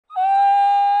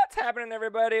What's happening,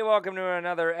 everybody? Welcome to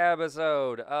another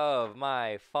episode of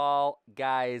my Fall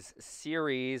Guys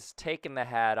series. Taking the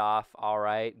hat off, all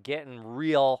right? Getting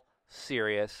real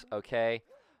serious, okay?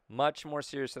 Much more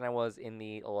serious than I was in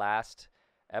the last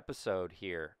episode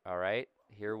here, all right?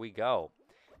 Here we go.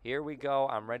 Here we go.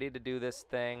 I'm ready to do this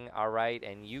thing, all right?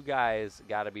 And you guys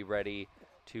got to be ready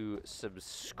to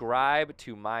subscribe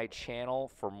to my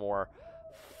channel for more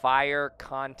fire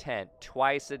content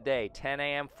twice a day, 10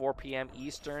 a.m., 4 p.m.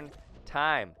 Eastern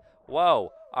time.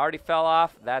 Whoa, already fell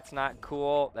off. That's not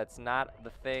cool. That's not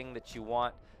the thing that you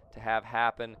want to have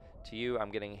happen to you. I'm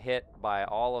getting hit by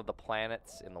all of the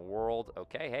planets in the world.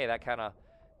 Okay, hey, that kind of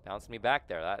bounced me back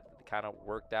there. That kind of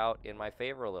worked out in my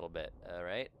favor a little bit. All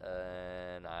right,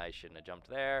 and I shouldn't have jumped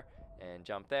there and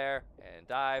jump there and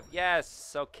dive.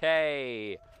 Yes,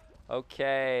 okay.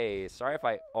 Okay, sorry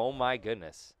if oh my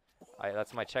goodness.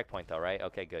 That's my checkpoint, though, right?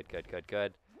 Okay,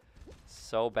 good.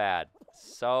 So bad.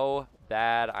 So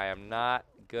bad. I am not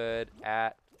good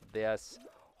at this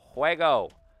juego.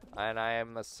 And I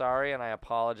am sorry and I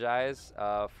apologize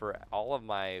for all of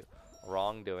my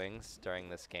wrongdoings during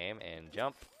this game. And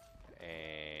jump.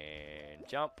 And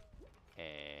jump.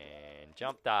 And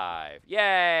jump dive.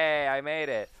 Yay! I made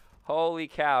it. Holy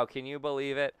cow. Can you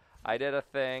believe it? I did a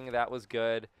thing that was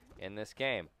good in this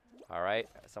game. All right,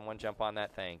 someone jump on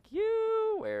that. Thank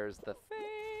you. Where's the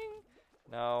thing?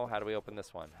 No, how do we open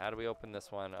this one? How do we open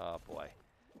this one? Oh, boy.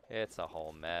 It's a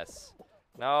whole mess.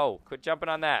 No, quit jumping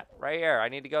on that. Right here. I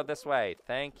need to go this way.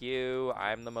 Thank you.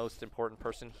 I'm the most important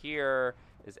person here.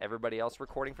 Is everybody else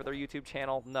recording for their YouTube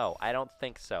channel? No, I don't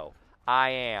think so.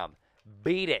 I am.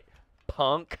 Beat it,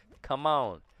 punk. Come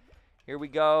on. Here we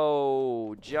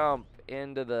go. Jump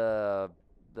into the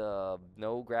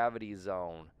no gravity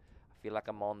zone. Feel like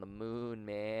I'm on the moon,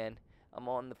 man. I'm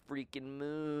on the freaking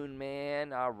moon,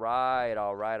 man. All right.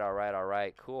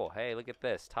 Cool. Hey, look at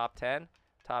this. Top 10?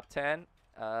 Top 10?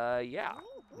 Yeah.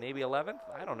 Maybe 11th?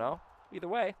 I don't know. Either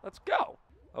way, let's go.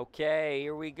 Okay,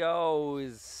 here we go.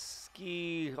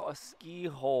 Ski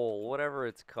hole, whatever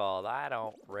it's called. I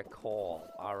don't recall.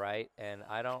 All right, and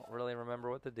I don't really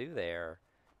remember what to do there.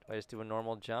 Do I just do a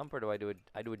normal jump, or do I do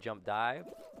a jump dive?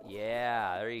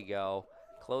 Yeah, there you go.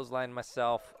 Clothesline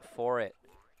myself for it.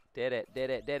 Did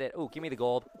it. Ooh, give me the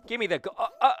gold. Give me the gold.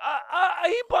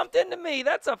 He bumped into me.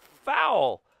 That's a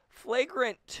foul.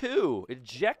 Flagrant 2.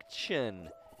 Ejection.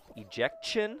 Eject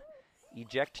chin?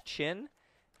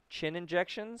 Chin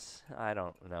injections? I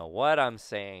don't know what I'm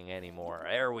saying anymore.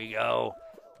 There we go.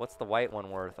 What's the white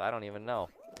one worth? I don't even know.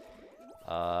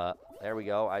 There we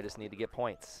go. I just need to get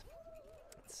points.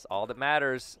 That's all that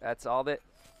matters. That's all that...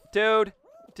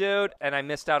 Dude, and I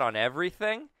missed out on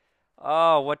everything?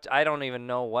 Oh, what? I don't even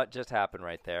know what just happened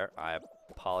right there. I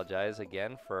apologize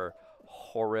again for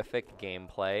horrific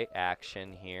gameplay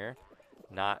action here.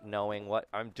 Not knowing what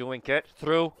I'm doing. Get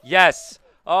through. Yes!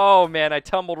 Oh, man, I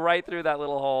tumbled right through that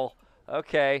little hole.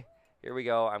 Okay, here we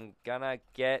go. I'm gonna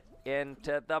get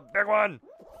into the big one.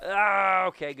 Ah,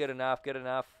 okay, good enough.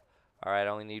 All right, I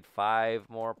only need 5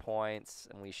 more points,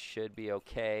 and we should be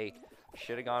okay.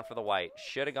 Should have gone for the white.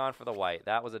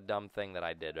 That was a dumb thing that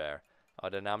I did there.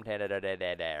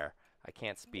 I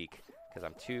can't speak because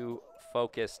I'm too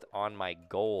focused on my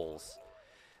goals.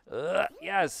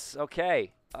 Yes,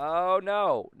 okay. Oh,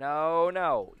 no.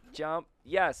 Jump.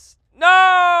 Yes. No!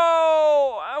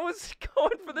 I was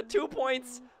going for the 2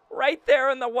 points right there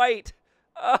in the white.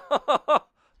 Oh,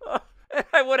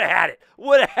 I would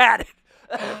have had it.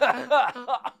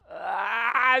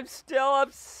 I'm still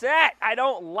upset. I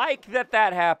don't like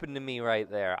that happened to me right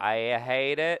there. I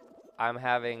hate it. I'm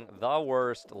having the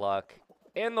worst luck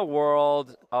in the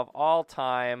world of all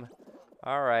time.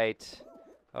 All right.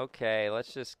 Okay,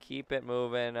 let's just keep it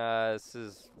moving. This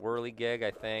is whirligig,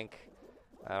 I think.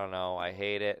 I don't know. I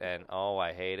hate it, and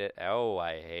I hate it.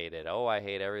 I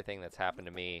hate everything that's happened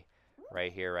to me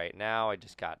right here, right now. I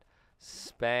just got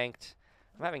spanked.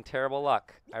 I'm having terrible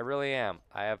luck. I really am.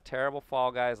 I have terrible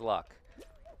Fall Guys luck.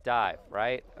 Dive,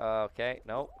 right? Okay.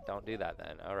 Nope. Don't do that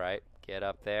then. All right. Get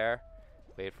up there.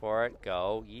 Wait for it.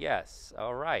 Go. Yes.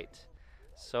 All right.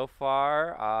 So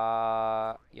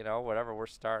far, whatever. We're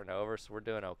starting over, so we're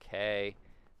doing okay.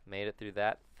 Made it through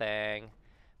that thing.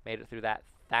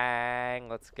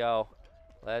 Let's go.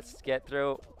 Let's get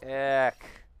through. Eck.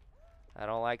 I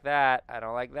don't like that. I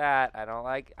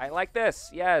like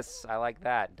this. Yes, I like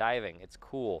that. Diving. It's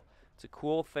cool. It's a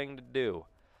cool thing to do.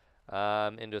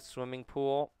 Into a swimming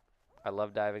pool. I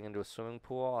love diving into a swimming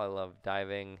pool. I love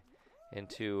diving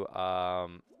into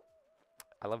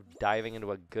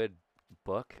a good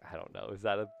book. I don't know. Is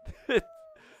that a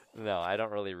No, I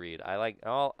don't really read.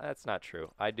 That's not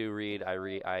true. I do read.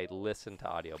 I listen to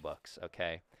audiobooks,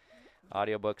 okay?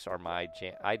 Audiobooks are my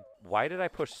jam. Why did I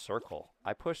push circle?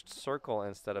 I pushed circle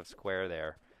instead of square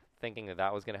there, thinking that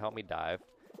that was going to help me dive.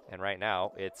 And right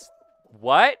now, it's...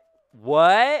 What?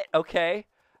 What? Okay.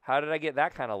 How did I get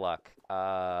that kind of luck?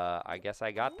 I guess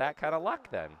I got that kind of luck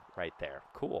then, right there.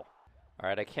 Cool. All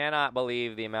right, I cannot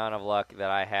believe the amount of luck that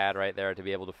I had right there to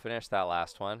be able to finish that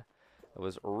last one. It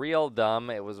was real dumb.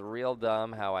 It was real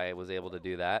dumb how I was able to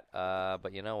do that.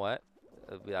 But you know what?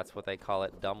 That's what they call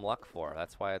it dumb luck for.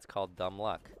 That's why it's called dumb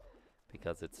luck.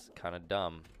 Because it's kind of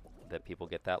dumb that people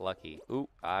get that lucky. Ooh,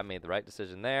 I made the right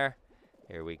decision there.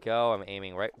 Here we go. I'm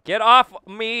aiming right. Get off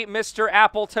me, Mr.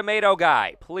 Apple Tomato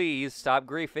Guy. Please stop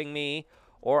griefing me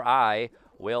or I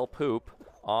will poop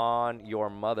on your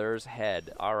mother's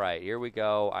head. All right, here we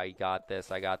go. I got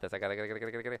this. I got this. I got it.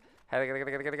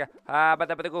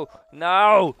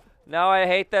 No. No, I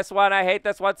hate this one. I hate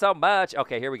this one so much.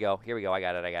 Okay, here we go. Here we go. I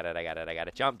got it. I got it. I got it. I got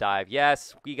it. Jump dive.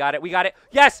 Yes, we got it. We got it.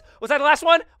 Yes. Was that the last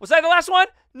one? Was that the last one?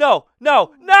 No.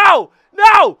 No. No.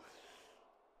 No.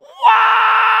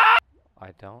 What?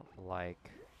 I don't like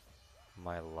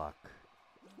my luck.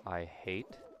 I hate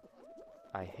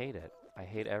it. I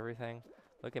hate everything.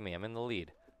 Look at me. I'm in the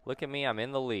lead. Look at me. I'm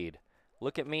in the lead.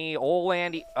 Look at me. Old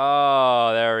Andy.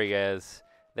 Oh, there he is.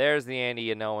 There's the Andy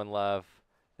you know and love.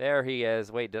 There he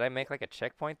is. Wait, did I make like a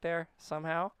checkpoint there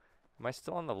somehow? Am I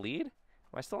still in the lead?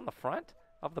 Am I still in the front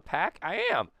of the pack? I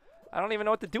am. I don't even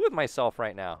know what to do with myself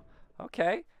right now.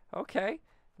 Okay. Okay.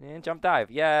 And jump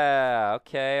dive. Yeah.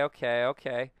 Okay. Okay.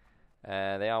 Okay.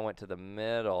 They all went to the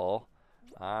middle.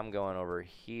 I'm going over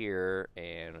here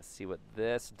and see what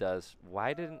this does.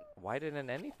 Why didn't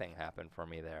anything happen for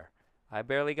me there? I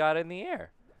barely got in the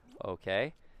air.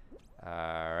 Okay.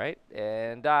 All right.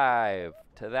 And dive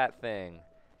to that thing.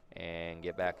 And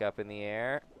get back up in the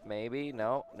air. Maybe.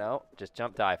 No. No. Just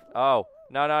jump dive. Oh.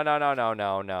 No, no, no, no, no,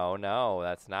 no, no, no.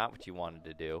 That's not what you wanted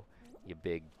to do. You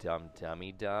big dumb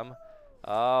dummy dumb.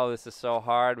 Oh, this is so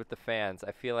hard with the fans.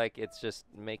 I feel like it's just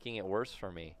making it worse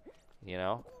for me. You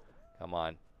know? Come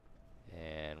on.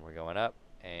 And we're going up.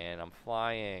 And I'm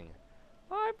flying.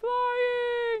 I'm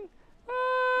flying!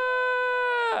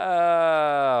 Ah!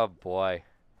 Oh, boy.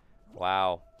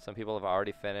 Wow. Some people have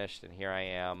already finished, and here I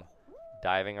am,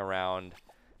 diving around,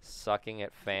 sucking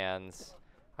at fans.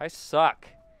 I suck.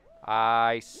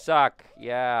 I suck.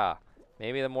 Yeah.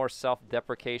 Maybe the more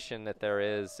self-deprecation that there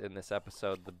is in this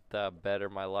episode, the better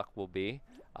my luck will be.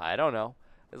 I don't know.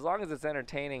 As long as it's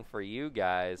entertaining for you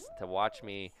guys to watch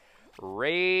me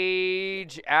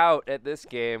rage out at this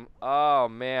game. Oh,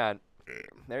 man.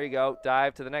 There you go.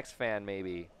 Dive to the next fan,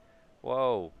 maybe.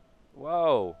 Whoa.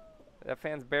 Whoa. That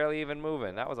fan's barely even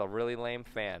moving. That was a really lame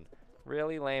fan.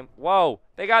 Really lame. Whoa.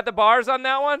 They got the bars on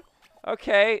that one?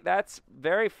 Okay, that's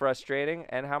very frustrating.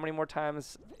 And how many more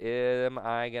times am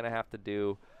I going to have to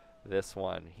do this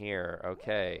one here?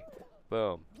 Okay,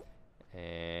 boom.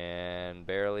 And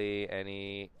barely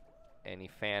any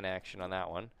fan action on that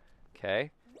one.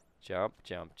 Okay, jump,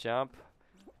 jump, jump.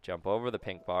 Jump over the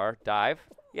pink bar. Dive.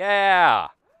 Yeah!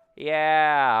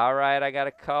 Yeah, all right, I got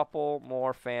a couple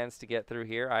more fans to get through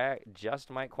here. I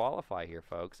just might qualify here,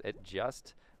 folks. It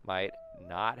just might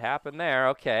not happen there.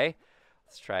 Okay.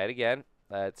 Let's try it again.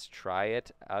 Let's try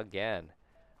it again.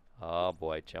 Oh,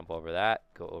 boy. Jump over that.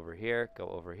 Go over here. Go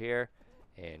over here.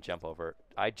 And jump over.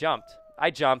 I jumped. I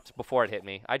jumped before it hit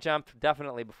me. I jumped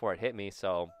definitely before it hit me.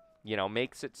 So, you know,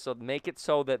 make it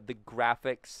so that the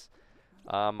graphics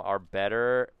are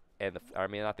better. And I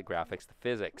mean, not the graphics. The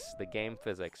physics. The game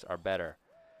physics are better.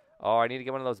 Oh, I need to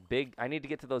get one of those big. I need to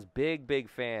get to those big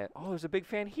fan. Oh, there's a big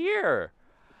fan here.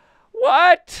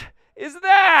 What is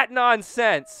that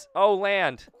nonsense? Oh,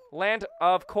 land. Land,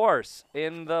 of course,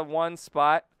 in the one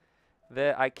spot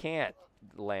that I can't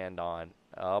land on.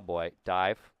 Oh, boy.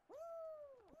 Dive.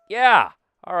 Yeah.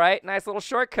 All right. Nice little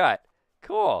shortcut.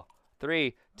 Cool.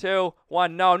 3, 2,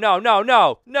 1. No, no, no,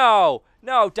 no, no,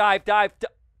 no. Dive, dive.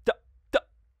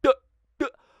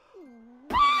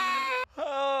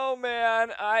 Oh,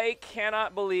 man. I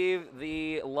cannot believe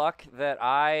the luck that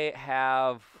I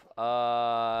have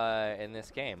in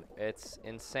this game. It's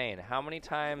insane. How many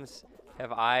times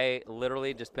have I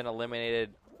literally just been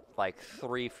eliminated like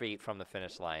 3 feet from the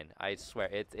finish line? I swear,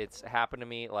 it's happened to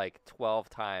me like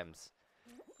 12 times,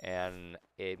 and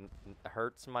it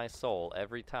hurts my soul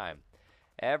every time.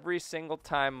 Every single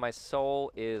time my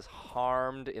soul is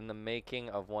harmed in the making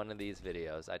of one of these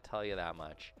videos. I tell you that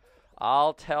much.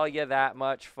 I'll tell you that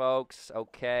much, folks.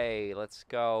 Okay, let's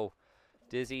go.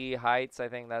 Dizzy Heights, I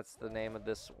think that's the name of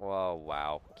this. Oh,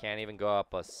 wow. Can't even go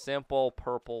up a simple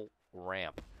purple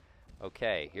ramp.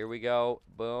 Okay, here we go.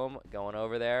 Boom, going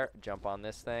over there. Jump on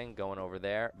this thing, going over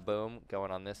there. Boom, going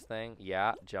on this thing.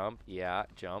 Yeah, jump. Yeah,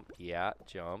 jump. Yeah,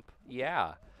 jump.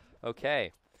 Yeah.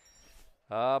 Okay.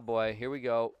 Oh, boy. Here we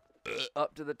go.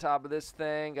 Up to the top of this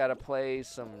thing. Got to play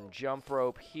some jump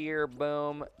rope here.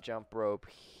 Boom. Jump rope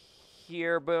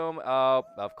here. Boom. Oh,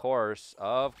 of course.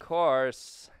 Of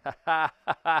course.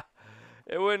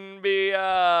 It wouldn't be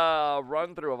a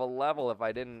run-through of a level if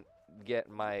I didn't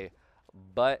get my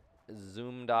butt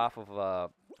zoomed off of a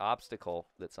obstacle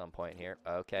at some point here.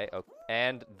 Okay.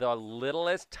 And the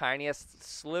littlest, tiniest,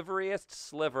 sliveriest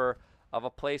sliver of a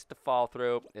place to fall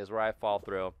through is where I fall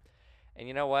through. And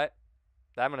you know what?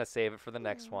 I'm going to save it for the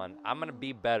next one. I'm going to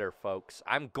be better, folks.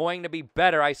 I'm going to be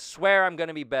better. I swear I'm going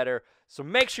to be better. So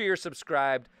make sure you're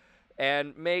subscribed.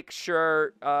 And make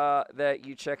sure that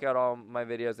you check out all my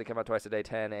videos. They come out twice a day,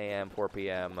 10 a.m., 4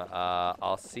 p.m.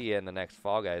 I'll see you in the next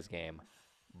Fall Guys game.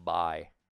 Bye.